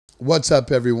What's up,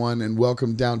 everyone, and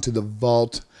welcome down to the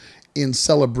vault in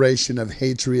celebration of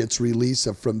Hatriot's release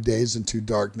of From Days into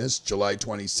Darkness, July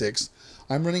 26th.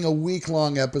 I'm running a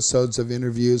week-long episodes of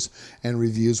interviews and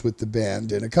reviews with the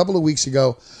band. And a couple of weeks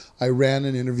ago, I ran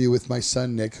an interview with my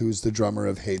son, Nick, who's the drummer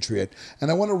of Hatriot.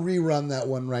 And I want to rerun that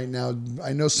one right now.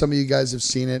 I know some of you guys have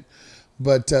seen it,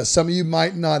 but some of you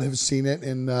might not have seen it.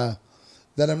 And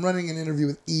that I'm running an interview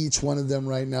with each one of them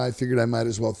right now. I figured I might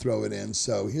as well throw it in.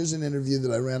 So here's an interview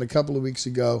that I ran a couple of weeks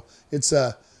ago. It's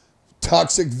a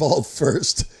Toxic Vault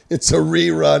first. It's a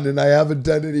rerun, and I haven't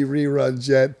done any reruns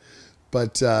yet.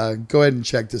 But go ahead and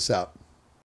check this out.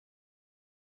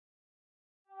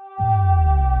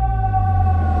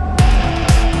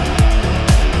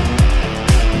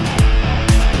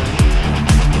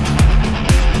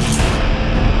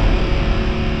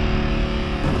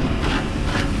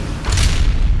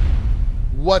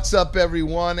 What's up,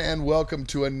 everyone, and welcome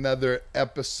to another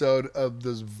episode of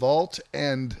The Vault.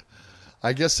 And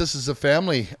I guess this is a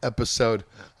family episode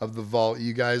of The Vault.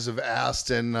 You guys have asked,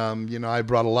 and I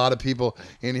brought a lot of people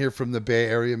in here from the Bay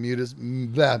Area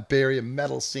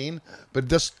metal scene. But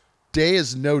this day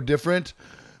is no different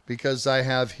because I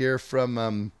have here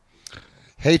from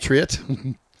Hatriot,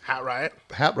 Hat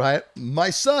Riot,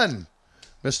 my son,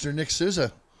 Mr. Nick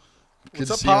Souza. Good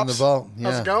to see you in the vault. Yeah,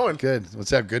 how's it going? Good.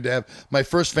 What's up? Good to have my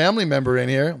first family member in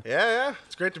here. Yeah.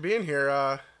 It's great to be in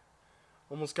here.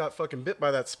 Almost got fucking bit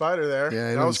by that spider there.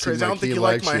 Yeah, that was crazy. I don't think you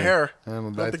liked my hair. I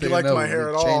don't think you liked my hair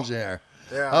at all. Change the hair.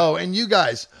 Yeah. Oh, and you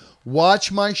guys,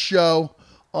 watch my show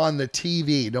on the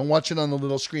TV. Don't watch it on the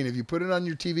little screen. If you put it on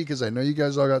your TV, because I know you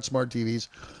guys all got smart TVs,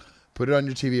 put it on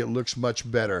your TV. It looks much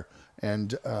better.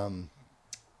 And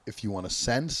if you want to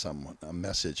send someone a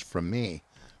message from me,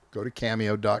 go to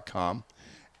cameo.com,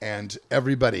 and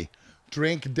everybody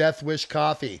drink Death Wish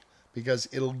coffee because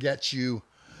it'll get you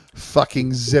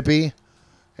fucking zippy.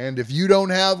 And if you don't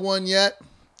have one yet,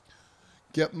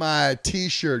 get my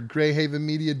t-shirt,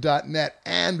 greyhavenmedia.net,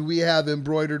 and we have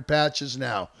embroidered patches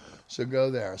now. So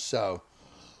go there. So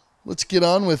let's get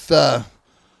on with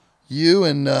you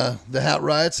and the Hat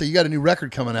Riot. So you got a new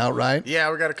record coming out, right? Yeah,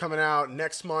 we got it coming out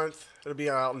next month. It'll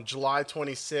be out on July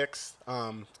 26th.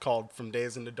 It's called From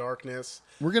Days into Darkness.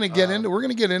 We're gonna get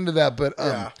into that,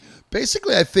 but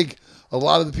basically, I think a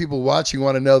lot of the people watching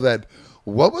want to know that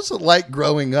what was it like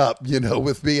growing up,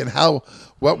 with me, and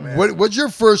what's your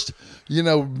first,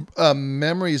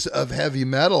 memories of heavy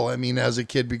metal? I mean, as a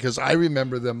kid, because I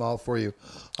remember them all for you,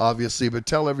 obviously. But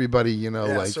tell everybody,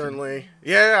 Yeah, certainly.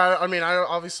 Yeah, I mean, I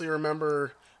obviously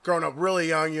remember growing up really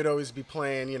young, you'd always be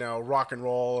playing, rock and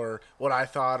roll or what I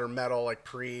thought or metal, like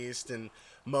Priest and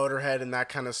Motorhead and that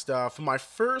kind of stuff. My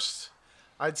first,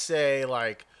 I'd say,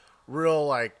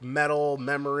 real, metal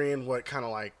memory and what kind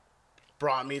of,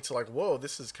 brought me to, whoa,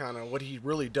 this is kind of what he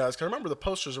really does. Because I remember the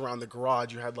posters around the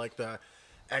garage. You had, the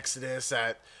Exodus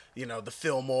at, the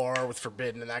Fillmore with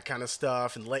Forbidden and that kind of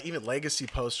stuff. And even Legacy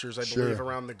posters, I believe,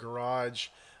 around the garage.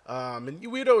 And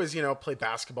we'd always, play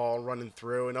basketball running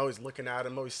through and always looking at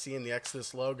him, always seeing the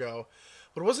Exodus logo.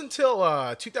 But it wasn't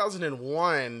until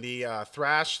 2001, the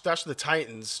Thrash of the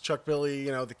Titans, Chuck Billy,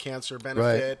 the cancer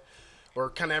benefit, where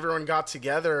kind of everyone got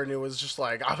together, and it was just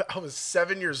I was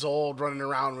 7 years old running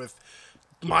around with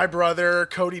my brother,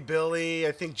 Cody Billy,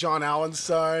 I think John Allen's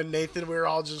son, Nathan. We were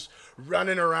all just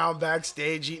running around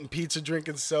backstage, eating pizza,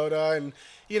 drinking soda, and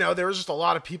there was just a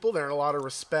lot of people there and a lot of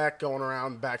respect going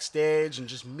around backstage and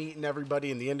just meeting everybody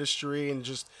in the industry and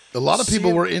just a lot of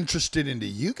people were interested into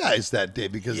you guys that day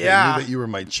because they knew that you were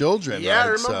my children. Yeah, right? I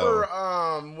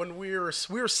remember when we were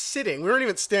sitting. We weren't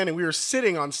even standing. We were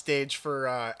sitting on stage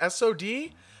for SOD. I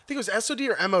think it was SOD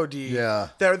or MOD. Yeah,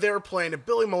 they were playing, and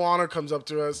Billy Milano comes up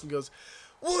to us and goes,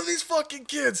 "What are these fucking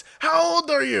kids? How old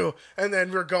are you?" And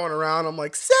then we're going around. I'm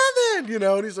like, 7,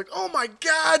 and he's like, "Oh my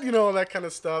God," and that kind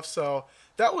of stuff. So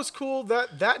that was cool.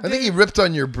 That day, I think he ripped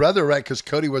on your brother, right? Because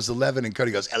Cody was 11, and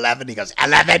Cody goes, 11. He goes,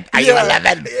 11? Are you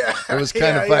 11? Yeah. It was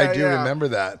kind of fun. I do remember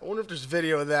that. I wonder if there's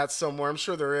video of that somewhere. I'm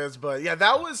sure there is. But yeah,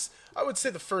 that was, I would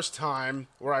say, the first time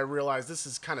where I realized this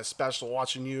is kind of special,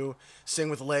 watching you sing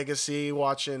with Legacy,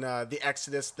 watching the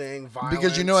Exodus thing, Violence.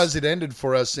 Because, as it ended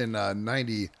for us in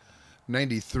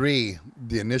 93,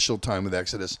 the initial time with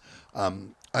Exodus,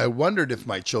 I wondered if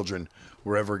my children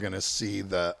were ever going to see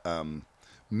the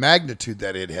magnitude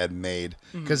that it had made,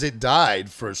 because it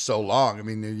died for so long. I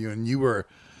mean, you were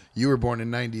born in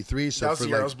 93, so that was the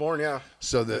year I was born. Yeah.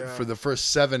 So for the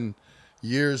first 7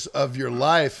 years of your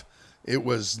life, it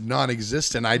was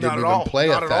non-existent. I didn't even play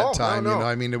at that time. No.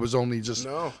 I mean, it was only just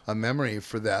a memory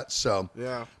for that. So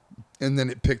yeah. And then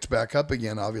it picked back up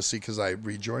again, obviously, because I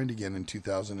rejoined again in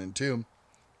 2002.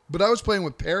 But I was playing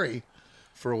with Perry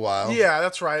for a while. Yeah,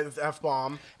 that's right. The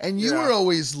F-bomb. And you were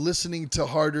always listening to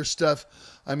harder stuff.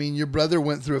 I mean, your brother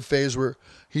went through a phase where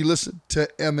he listened to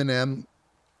Eminem,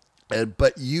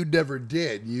 but you never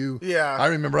did. I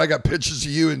remember I got pictures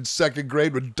of you in second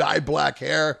grade with dye black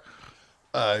hair,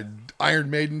 Iron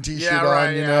Maiden T-shirt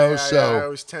on, you know. So I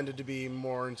always tended to be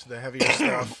more into the heavier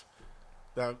stuff.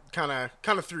 That kind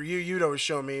of through you. You'd always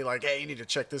show me like, hey, you need to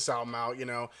check this album out. You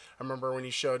know, I remember when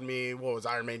you showed me what was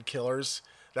Iron Maiden Killers.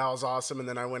 That was awesome. And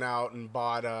then I went out and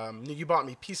bought. You bought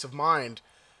me Peace of Mind.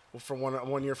 For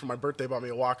one year for my birthday, bought me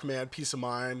a Walkman, Peace of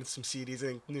Mind, some CDs, I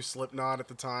think new Slipknot at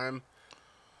the time.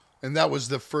 And that was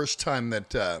the first time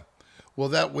that,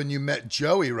 when you met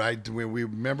Joey, right? We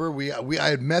remember I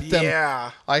had met them.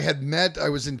 Yeah. I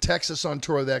was in Texas on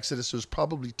tour with Exodus. It was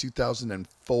probably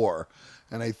 2004.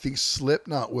 And I think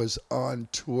Slipknot was on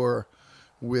tour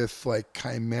with like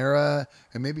Chimera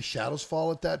and maybe Shadows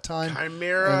Fall at that time.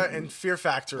 Chimera and Fear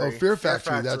Factory. Oh, Fear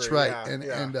Factory. That's right.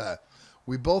 Yeah, and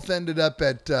we both ended up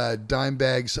at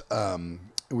Dimebags.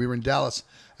 We were in Dallas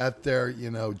at their,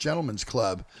 gentleman's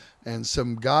club. And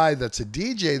some guy that's a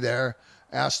DJ there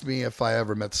asked me if I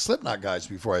ever met the Slipknot guys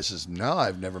before. I says, no,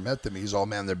 I've never met them. He's all,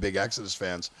 man, they're big Exodus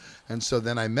fans. And so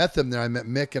then I met them there. I met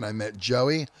Mick and I met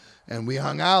Joey. And we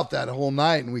hung out that whole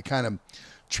night and we kind of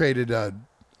traded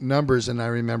numbers. And I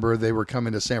remember they were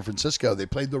coming to San Francisco. They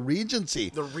played the Regency.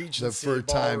 The first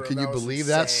time. Can you believe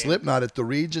that? Slipknot at the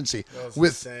Regency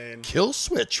with insane.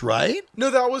 Killswitch, right?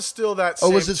 No, that was still that same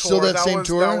tour. Oh, was it still that same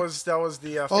tour? That was the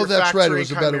Fear oh, that's Factory, right. It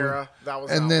was a better one. That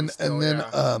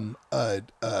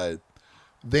was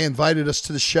they invited us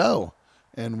to the show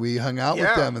and we hung out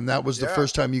with them. And that was the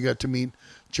first time you got to meet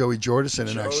Joey Jordison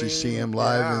and actually see him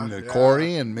live, and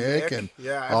Corey and Mick and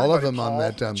all of them Paul, on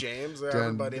that. James,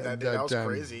 everybody that day. That was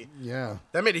crazy. Yeah.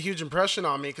 That made a huge impression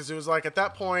on me because it was like at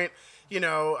that point,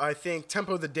 I think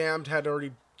Tempo the Damned had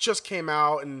already just came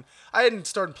out and I hadn't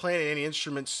started playing any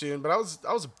instruments soon, but I was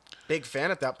a big fan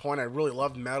at that point. I really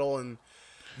loved metal and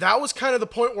that was kind of the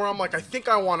point where I'm like, I think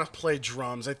I want to play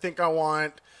drums.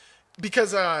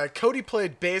 Because Cody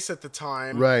played bass at the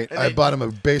time. Right. I bought him a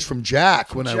bass from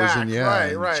Jack when I was in,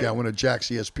 right. one of Jack's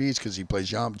ESPs because he plays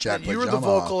Jack plays Yamaha. You were the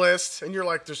vocalist, and you're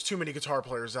like, there's too many guitar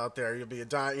players out there. You'll be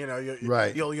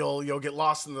you'll get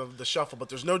lost in the shuffle, but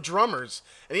there's no drummers.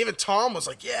 And even Tom was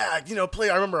like, play.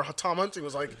 I remember Tom Hunting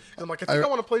was like, I'm like, I think I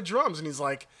want to play drums. And he's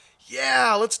like,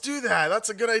 yeah, let's do that. That's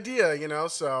a good idea,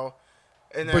 so.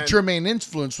 And then, but your main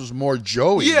influence was more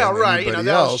Joey than right. anybody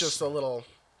That else. was just a little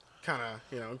kind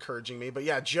of encouraging me, but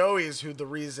Joey is the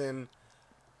reason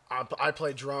I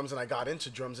played drums and I got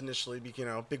into drums initially.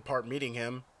 Big part meeting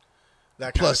him.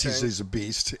 That plus kind of he's a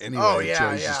beast. Anyway,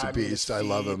 Joey's just a beast. I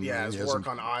love him. Yeah, his work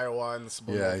on Iowa and the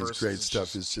Subliminal his great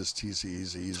stuff is just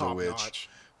he's a witch. Notch.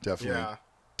 Definitely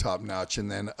top notch.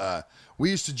 And then we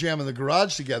used to jam in the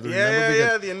garage together.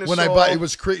 The initial. When I bought it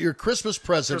was your Christmas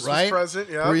present, right? Christmas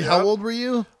present. Yeah. How old were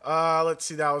you? Let's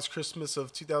see. That was Christmas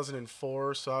of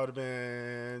 2004, so I would have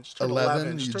been just turned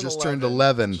 11. You just turned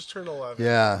 11. Just turned 11.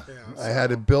 Yeah. I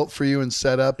had it built for you and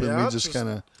set up, and we just kind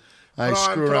of. I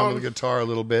screw around with the guitar a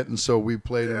little bit, and so we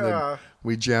played and then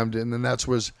we jammed it, and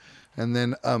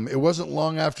then it wasn't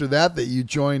long after that you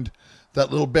joined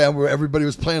that little band where everybody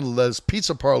was playing this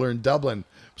pizza parlor in Dublin.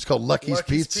 It was called Lucky's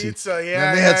Pizza. Yeah,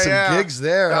 and they had some gigs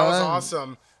there. That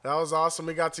was awesome.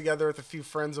 We got together with a few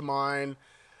friends of mine.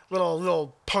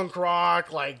 Little punk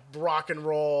rock, like rock and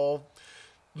roll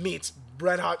meets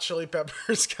Red Hot Chili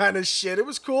Peppers kind of shit. It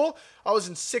was cool. I was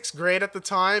in 6th grade at the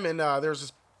time, and there was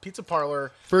this pizza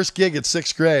parlor. First gig at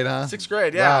 6th grade, huh? 6th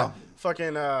grade, yeah. Wow.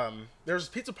 Fucking, there was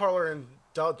a pizza parlor in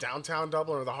downtown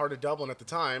Dublin, or the heart of Dublin at the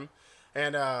time,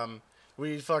 and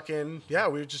we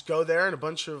would just go there, and a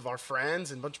bunch of our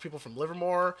friends and a bunch of people from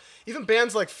Livermore, even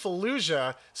bands like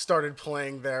Fallujah started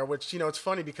playing there, which, it's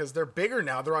funny because they're bigger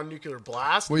now. They're on Nuclear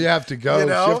Blast. Well, you have to go. You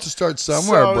have to start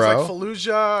somewhere, so bro. It was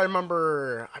like Fallujah. I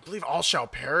remember, I believe All Shall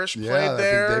Perish played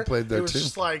there. I think they played there, too.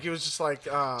 Just a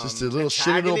little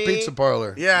shitty little pizza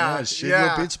parlor.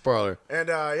 Little pizza parlor.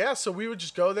 And, so we would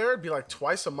just go there. It'd be like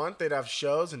twice a month. They'd have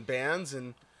shows and bands,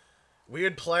 and we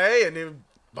would play, and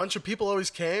bunch of people always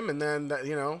came, and then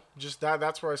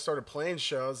that's where I started playing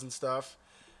shows and stuff.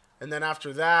 And then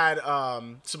after that,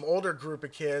 some older group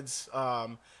of kids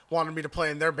wanted me to play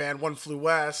in their band, One Flew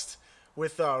West,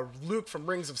 with Luke from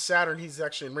Rings of Saturn. He's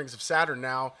actually in Rings of Saturn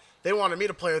now. They wanted me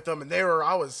to play with them, and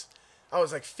I was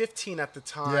like 15 at the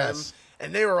time,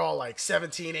 and they were all like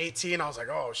 17, 18. I was like,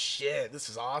 oh shit, this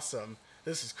is awesome.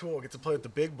 This is cool. I get to play with the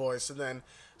big boys. And then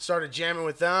started jamming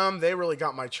with them. They really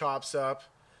got my chops up.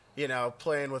 you know,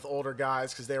 playing with older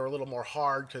guys because they were a little more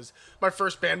hard. Because my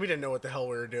first band, we didn't know what the hell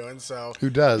we were doing. So who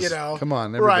does? You know, come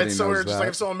on, everybody right? So we knows were just that. like,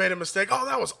 if someone made a mistake, oh,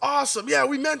 that was awesome. Yeah,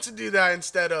 we meant to do that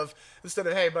instead of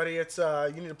hey, buddy, it's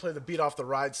you need to play the beat off the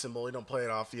ride cymbal. You don't play it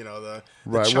off, you know, the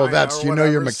right. China Well, that's or you know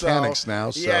your whatever. mechanics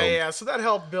now. So yeah. So that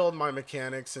helped build my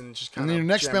mechanics and just kind and of. then your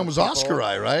next band was Oscar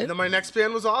Eye, right? And then my next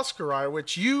band was Oscar Eye,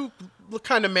 which you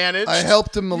kind of managed. I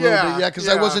helped him a little bit, yeah, because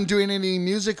I yeah. wasn't doing any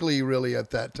musically really at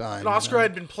that time. And Oscar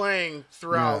had been playing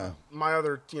throughout Yeah. my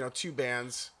other, you know, 2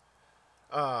 bands,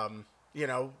 you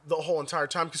know, the whole entire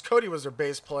time because Cody was their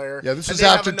bass player. Yeah, this And was they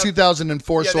have after another-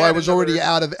 2004, Yeah, so they I had was already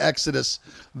another- out of Exodus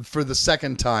for the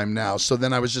second time now. So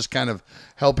then I was just kind of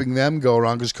helping them go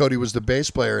around because Cody was the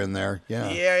bass player in there. Yeah,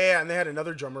 and they had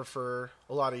another drummer for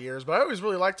a lot of years. But I always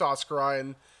really liked Oscar Eye,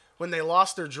 and when they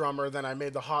lost their drummer, then I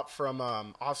made the hop from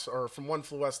from One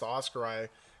Flew West to Oscar Eye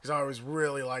because I always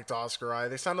really liked Oscar Eye.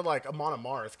 They sounded like Amon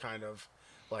Amarth, kind of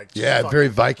like just Yeah, fucking very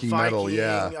Viking metal,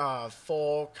 yeah.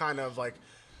 full kind of like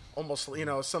almost, you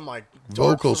know, some like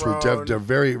Vocals were Dark they're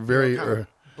very, very, kind of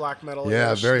black metal.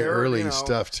 yeah, very early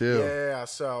stuff, too. Yeah.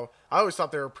 So I always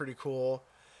thought they were pretty cool.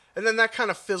 And then that kind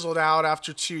of fizzled out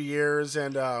after 2 years.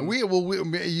 And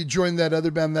you joined that other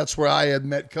band. That's where I had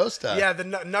met Costa. yeah, the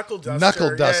Knuckle Duster.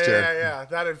 Knuckle Duster. Yeah.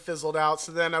 That had fizzled out.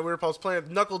 So then I was playing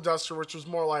with Knuckle Duster, which was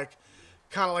more like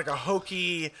kind of like a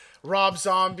hokey Rob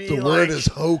Zombie. The word is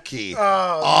hokey.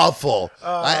 Awful.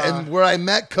 And where I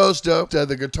met Costa,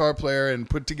 the guitar player, and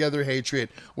put together Hatriot,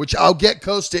 which I'll get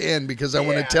Costa in because I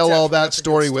want to tell all that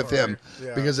story with him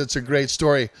because it's a great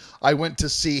story. I went to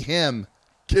see him.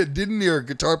 Kid, didn't your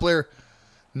guitar player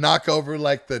knock over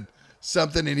like the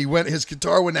something, and his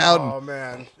guitar went out. Oh,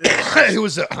 man. It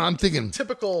was. I'm thinking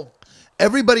Typical.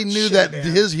 everybody knew that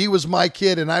band. he was my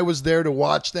kid, and I was there to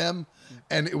watch them.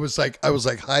 And it was like I was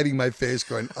like hiding my face,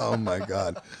 going, "Oh my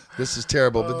god, this is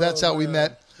terrible." But that's how we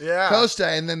met Costa,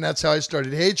 and then that's how I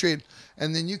started Hatriot.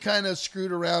 And then you kind of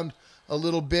screwed around a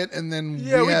little bit, and then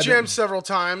we jammed several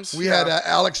times. We had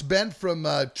Alex Bent from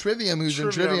Trivium, who's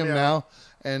in Trivium now.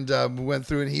 And we went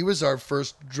through, and he was our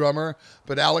first drummer.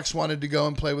 But Alex wanted to go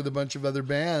and play with a bunch of other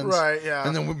bands. Right, yeah.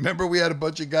 And then remember we had a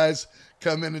bunch of guys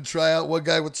come in and try out. One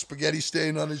guy with spaghetti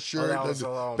stain on his shirt.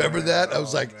 Remember that? I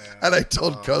was like, and I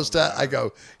told Costa, I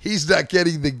go, he's not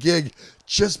getting the gig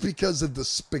just because of the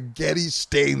spaghetti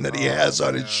stain that he has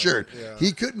on his shirt. Yeah.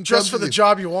 He couldn't just come for the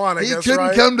job you want. He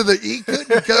couldn't come to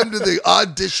the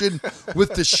audition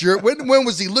with the shirt. When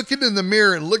was he looking in the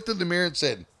mirror and looked in the mirror and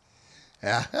said,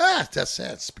 that's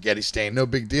spaghetti stain. No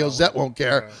big deal. Zet won't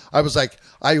care. Yeah. I was like,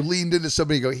 I leaned into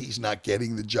somebody and go, he's not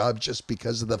getting the job just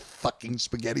because of the fucking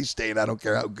spaghetti stain. I don't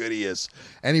care how good he is.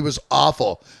 And he was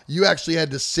awful. You actually had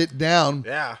to sit down.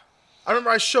 Yeah. I remember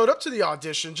I showed up to the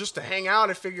audition just to hang out.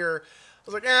 I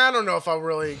was like, I don't know if I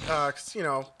really, cause, you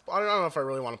know, I don't know if I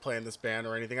really want to play in this band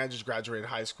or anything. I just graduated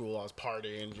high school. I was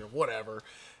partying, you know, whatever.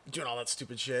 Doing all that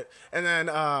stupid shit. And then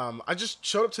I just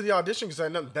showed up to the audition because I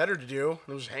had nothing better to do.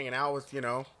 I was just hanging out with, you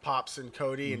know, Pops and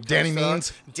Cody and Danny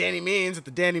Means. Danny Means at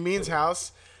the Danny Means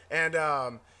house. And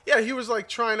he was like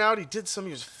trying out. He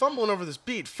was fumbling over this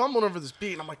beat.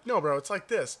 And I'm like, no, bro, it's like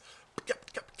this.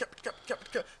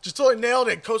 Just totally nailed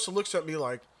it. And Costa looks at me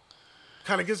like,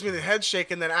 kind of gives me the head shake.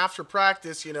 And then after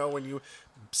practice, you know, when you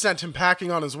sent him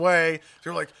packing on his way,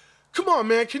 they're like, come on,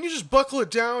 man, can you just buckle it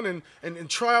down and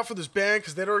try out for this band?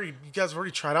 Because you guys have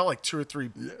already tried out like 2 or 3.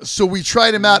 So we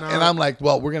tried him out, and I'm like,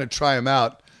 well, we're going to try him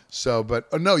out. So, but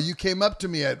no, you came up to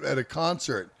me at a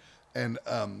concert, and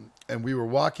we were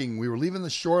leaving the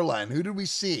Shoreline. Who did we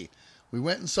see? We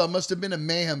went and saw, must have been a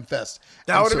Mayhem Fest.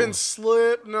 That would have been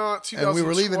Slipknot 2012. And we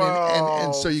were leaving,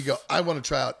 and so you go, I want to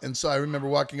try out. And so I remember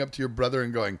walking up to your brother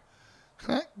and going,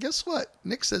 guess what?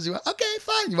 Nick says you want. Okay,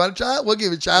 fine. You want to try it? We'll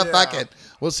give it a try. Fuck it.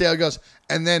 We'll see how it goes.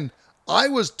 And then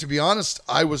to be honest,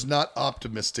 I was not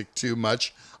optimistic too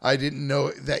much. I didn't know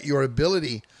that your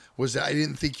ability was. I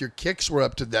didn't think your kicks were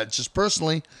up to that, just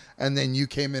personally. And then you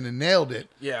came in and nailed it.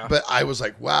 Yeah. But I was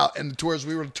like, wow. And towards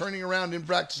we were turning around in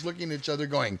practice, looking at each other,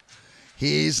 going,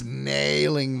 he's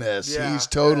nailing this. Yeah. He's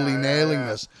totally nailing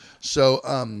this. So,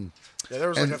 yeah, there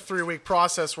was like a 3-week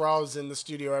process where I was in the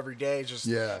studio every day, just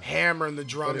hammering the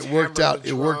drums. But it worked out.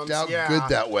 It worked out good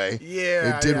that way.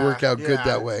 Yeah, it did work out good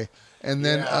that way. And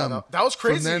then that was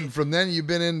crazy. From then you've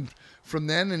been in. From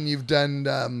then and you've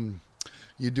done.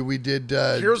 We did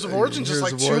Heroes of Origin. Just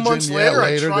like 2 months later,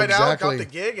 I tried out, got the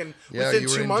gig, and within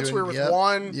 2 months we were with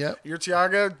Juan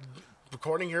Urtiaga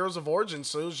recording Heroes of Origin.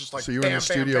 So it was just like so you were in the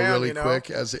studio really quick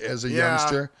as a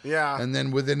youngster. Yeah. And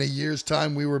then within a year's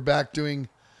time, we were back doing.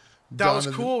 That was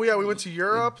cool. Yeah, we went to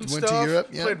Europe and stuff.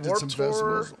 Played Warped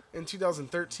Tour in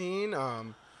 2013.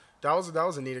 that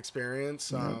was a neat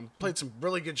experience. Played some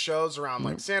really good shows around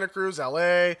like Santa Cruz,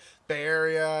 LA, Bay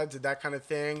Area, did that kind of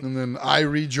thing. And then I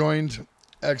rejoined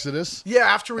Exodus. Yeah,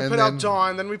 after we put out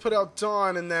Dawn, then we put out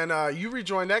Dawn, and then you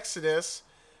rejoined Exodus,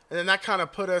 and then that kind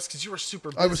of put us, because you were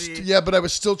super busy. But I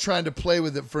was still trying to play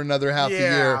with it for another half a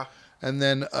year. And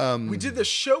then we did the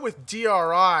show with DRI,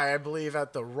 I believe,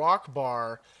 at the Rock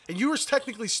Bar, and you were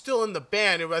technically still in the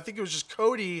band. I think it was just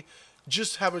Cody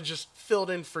just filled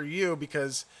in for you,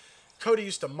 because Cody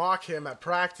used to mock him at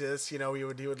practice. He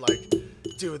would like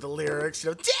do the lyrics,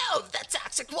 dude, that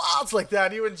toxic waltz, like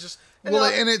that. He would just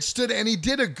and he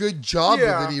did a good job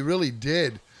with it. He really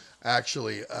did,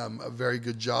 actually, a very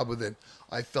good job with it.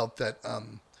 I felt that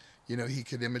he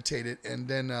could imitate it, and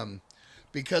then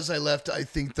because I left, I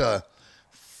think the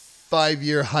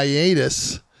 5-year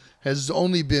hiatus has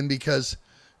only been because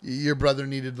your brother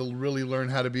needed to really learn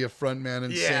how to be a front man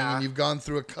and sing, and you've gone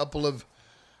through a couple of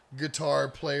guitar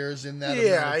players in that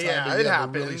amount of time, but you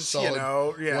have a really solid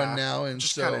one now, and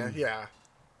just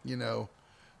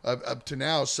up to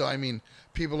now. So I mean,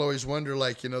 people always wonder,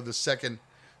 like, the second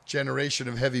generation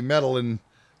of heavy metal, and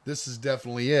this is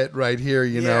definitely it right here.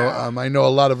 I know a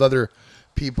lot of other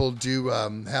people do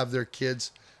have their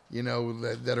kids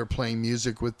that are playing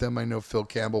music with them. I know Phil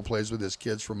Campbell plays with his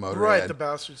kids from Motorhead. Right, the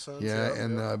Bastard Sons.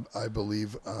 I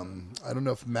believe, I don't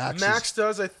know if Max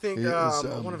does, I think,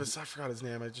 one of his, I forgot his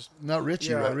name. Not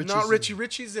Richie, right? Not Richie.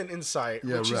 Richie's in Insight.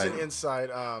 Yeah, Richie's right. in Insight.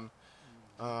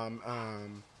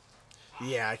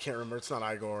 Yeah, I can't remember. It's not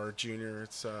Igor Jr.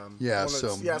 It's, so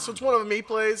it's one of them he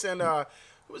plays, and it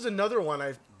was another one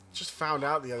I just found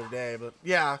out the other day, but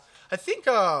yeah, I think,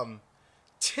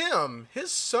 Tim, his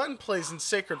son plays in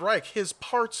Sacred Reich. His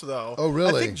parts, though. Oh,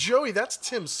 really? I think Joey, that's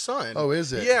Tim's son. Oh,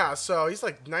 is it? Yeah, so he's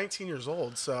like 19 years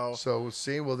old. So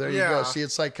see, well, there you go. See,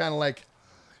 it's like kind of like,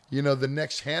 the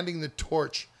next, handing the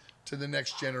torch to the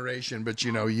next generation. But,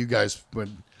 you guys,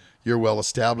 you're well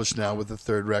established now with the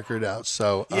third record out.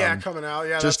 So coming out.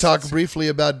 Yeah. Just talk briefly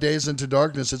about Days Into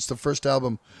Darkness. It's the first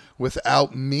album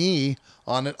without me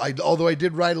on it. Although I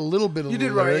did write a little bit of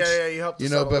lyrics. Yeah, you helped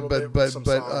us out a little bit with some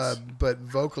songs. But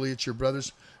vocally, it's your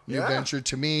brother's new venture.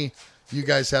 To me, you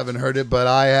guys haven't heard it, but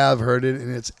I have heard it,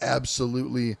 and it's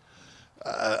absolutely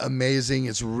amazing.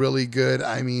 It's really good.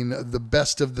 I mean, the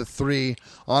best of the three.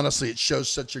 Honestly, it shows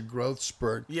such a growth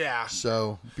spurt. Yeah.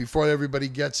 So before everybody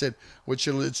gets it,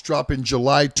 it's dropping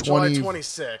July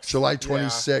 26th. July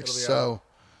 26th. Yeah,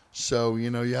 so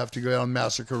you have to go out on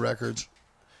Massacre Records.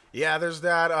 Yeah, there's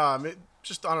that. I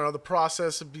don't know, the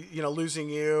process of losing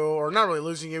you, or not really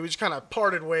losing you. We just kind of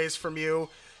parted ways from you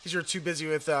because you're too busy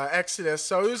with Exodus.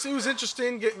 So it was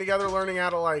interesting getting together, learning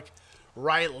how to like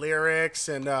write lyrics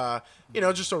and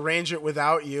just arrange it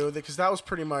without you, because that was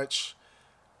pretty much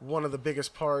one of the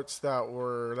biggest parts that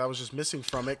was just missing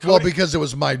from it. Well, because it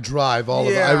was my drive.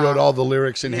 I wrote all the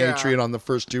lyrics in Hatred on the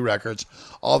first two records,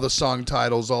 all the song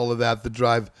titles, all of that. The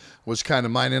drive was kind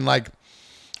of mine, and like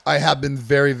I have been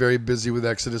very, very busy with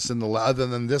Exodus other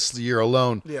than this year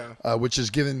alone, which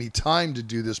has given me time to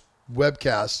do this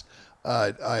webcast.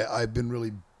 I've been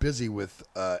really busy with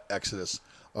Exodus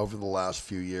over the last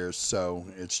few years, so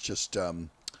it's just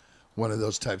one of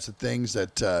those types of things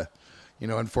that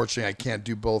unfortunately I can't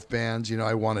do both bands.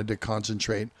 I wanted to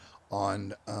concentrate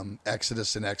on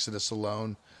Exodus and Exodus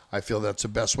alone. I feel that's the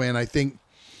best way, and I think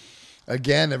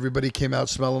again everybody came out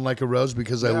smelling like a rose,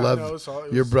 because I love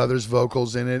your brother's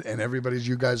vocals in it, and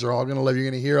you guys are all going to love. You're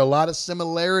going to hear a lot of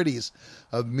similarities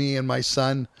of me and my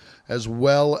son, as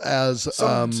well as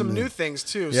some new things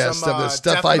too. Yeah,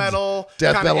 death metal.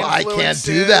 I can't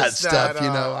do that stuff.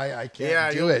 I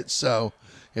can't do it. So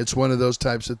it's one of those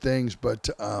types of things. But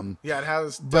it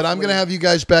has. But I'm going to have you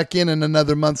guys back in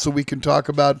another month so we can talk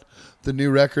about the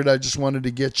new record. I just wanted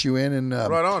to get you in, and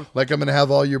right on. Like I'm going to have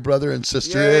all your brother and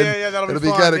sister in. Yeah, that'll be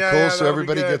kind of cool, so that'll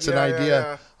everybody gets an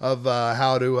idea of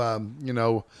how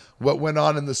to what went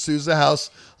on in the Souza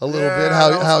house a little bit,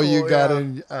 how you got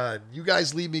in. You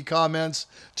guys leave me comments.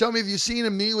 Tell me if you've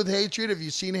seen Me with Hatred. If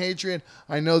you've seen Hatred,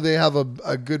 I know they have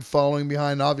a good following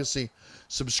behind. Obviously,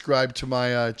 subscribe to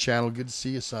my channel. Good to see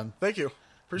you, son. Thank you.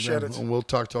 Appreciate it. And we'll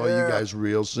talk to all you guys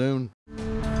real soon.